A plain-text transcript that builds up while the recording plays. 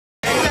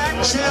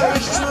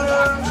Cherish the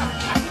love,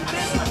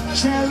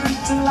 cherish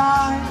the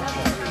life,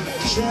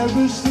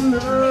 cherish the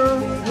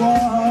loved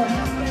one.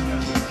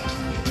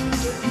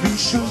 We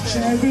should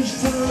cherish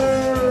the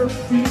love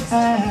we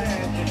have,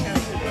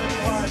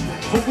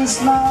 for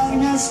as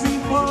long as we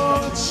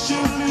both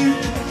should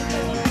live.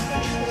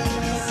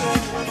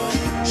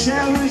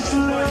 Cherish the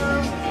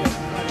love,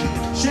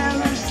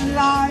 cherish the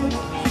life,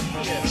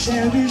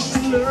 cherish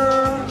the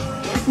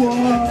loved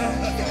one.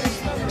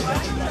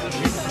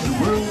 The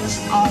world is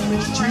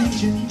always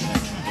changing,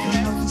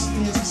 and nothing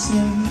stays the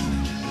same,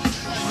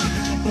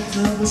 but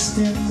love will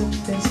stand the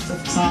test of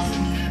time.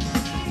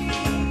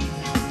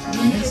 And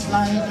the next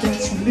life that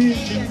you live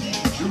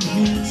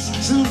needs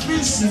to be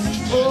seen.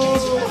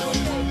 Oh,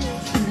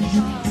 will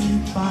you be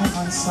by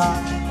my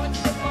side?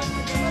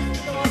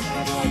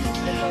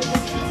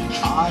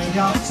 I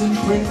often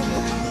pray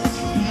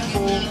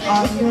before I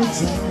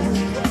return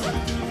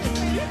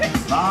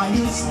by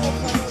your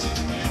side.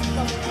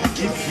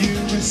 If you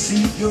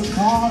receive your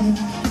calling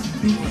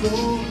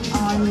before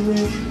I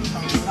wake,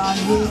 I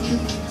wake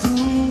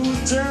through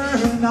the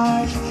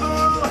night.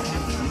 Oh,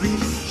 we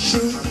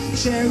should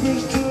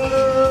cherish the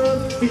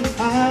love we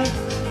have,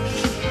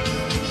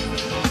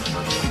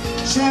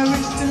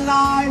 cherish the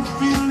life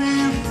we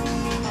live,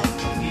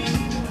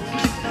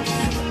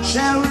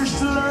 cherish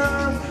the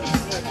love,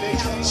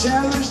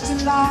 cherish the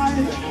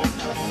life,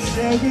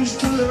 cherish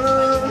the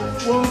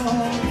loved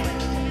one.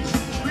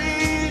 We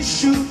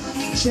should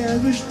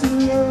cherish the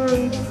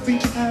love we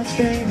have,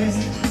 baby,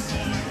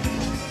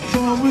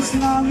 for as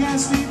long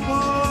as we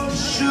both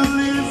should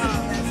live.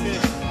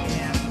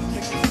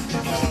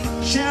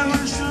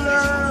 Cherish the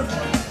love,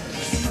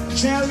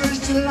 cherish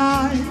the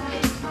life,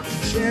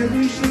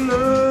 cherish the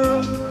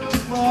love.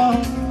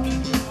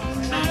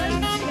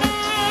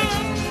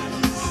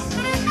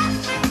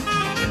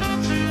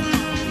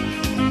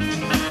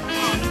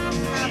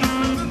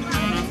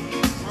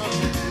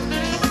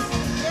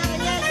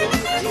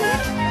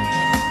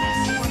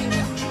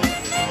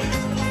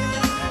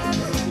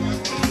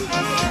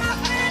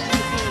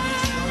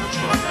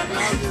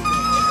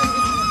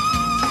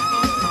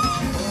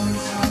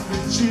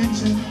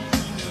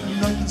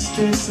 Nothing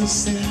stays the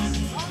same,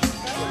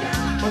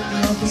 but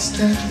love will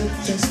stand the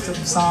test of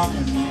time.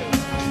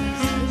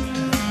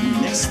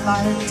 Next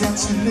life that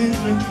you're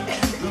living,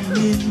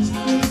 means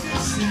will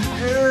see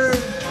her.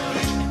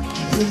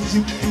 Will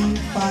you be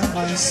by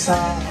my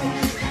side?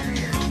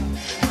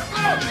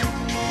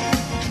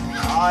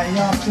 I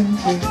often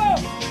pray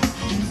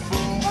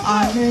before I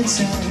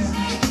return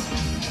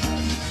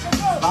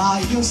by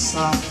your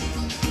side.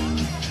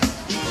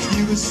 If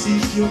you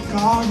receive your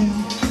calling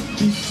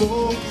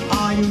before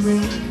I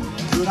wake,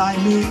 could I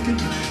make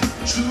it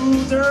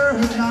through the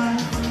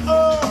night?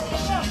 Oh,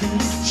 we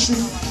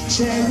should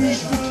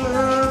cherish the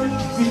love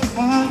we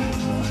have,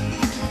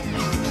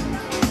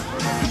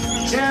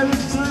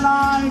 cherish the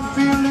life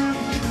we live,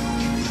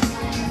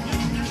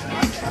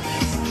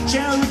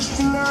 cherish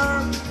the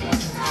love,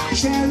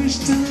 cherish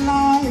the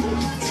life,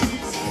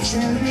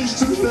 cherish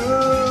the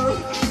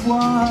loved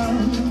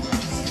one.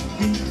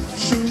 We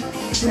should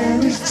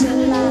cherish the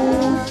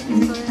love we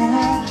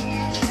have,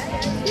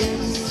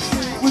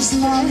 as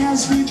long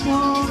as we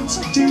both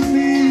do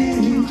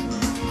live.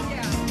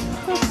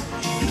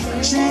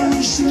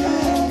 Cherish the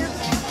love,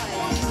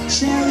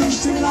 cherish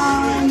the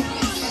life,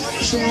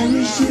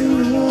 cherish the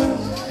love.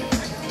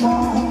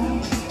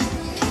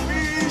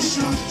 We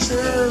should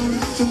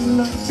cherish the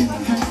love we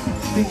have,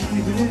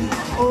 baby.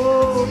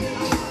 Oh,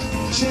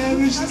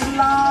 cherish the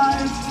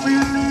life we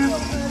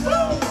live.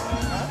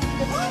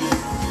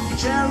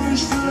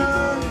 Cherish the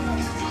love,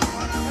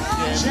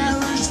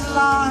 cherish the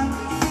life,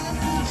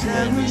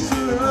 cherish the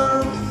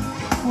love.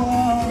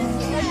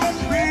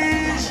 We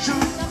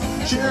should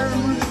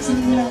cherish the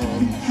love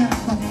we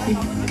have,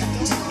 baby.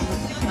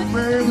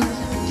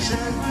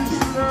 Cherish the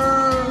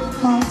love,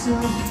 my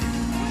dear.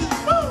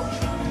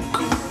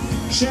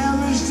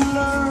 Cherish the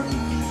love,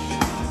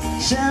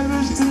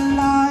 cherish the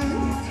life,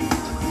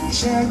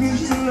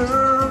 cherish the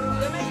love.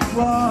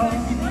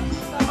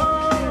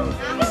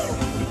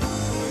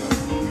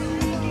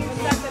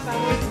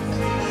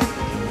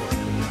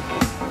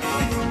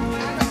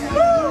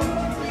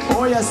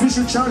 Oh yes, we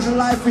should cherish the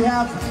life we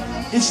have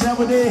each and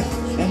every day,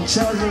 and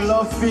cherish the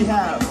love we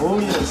have. Oh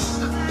yes.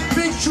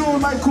 Big tune,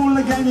 my cool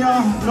again,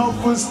 y'all.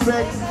 Love,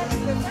 respect.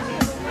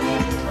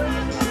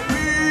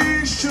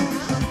 We should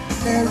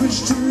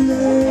cherish the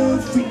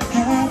love we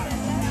have,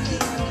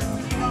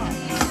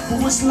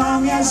 for as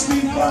long as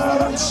we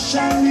both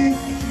shall live.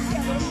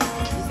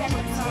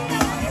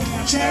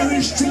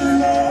 Cherish the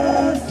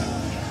love,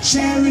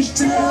 cherish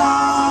the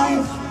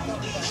life,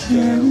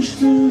 cherish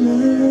the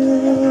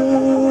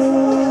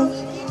love.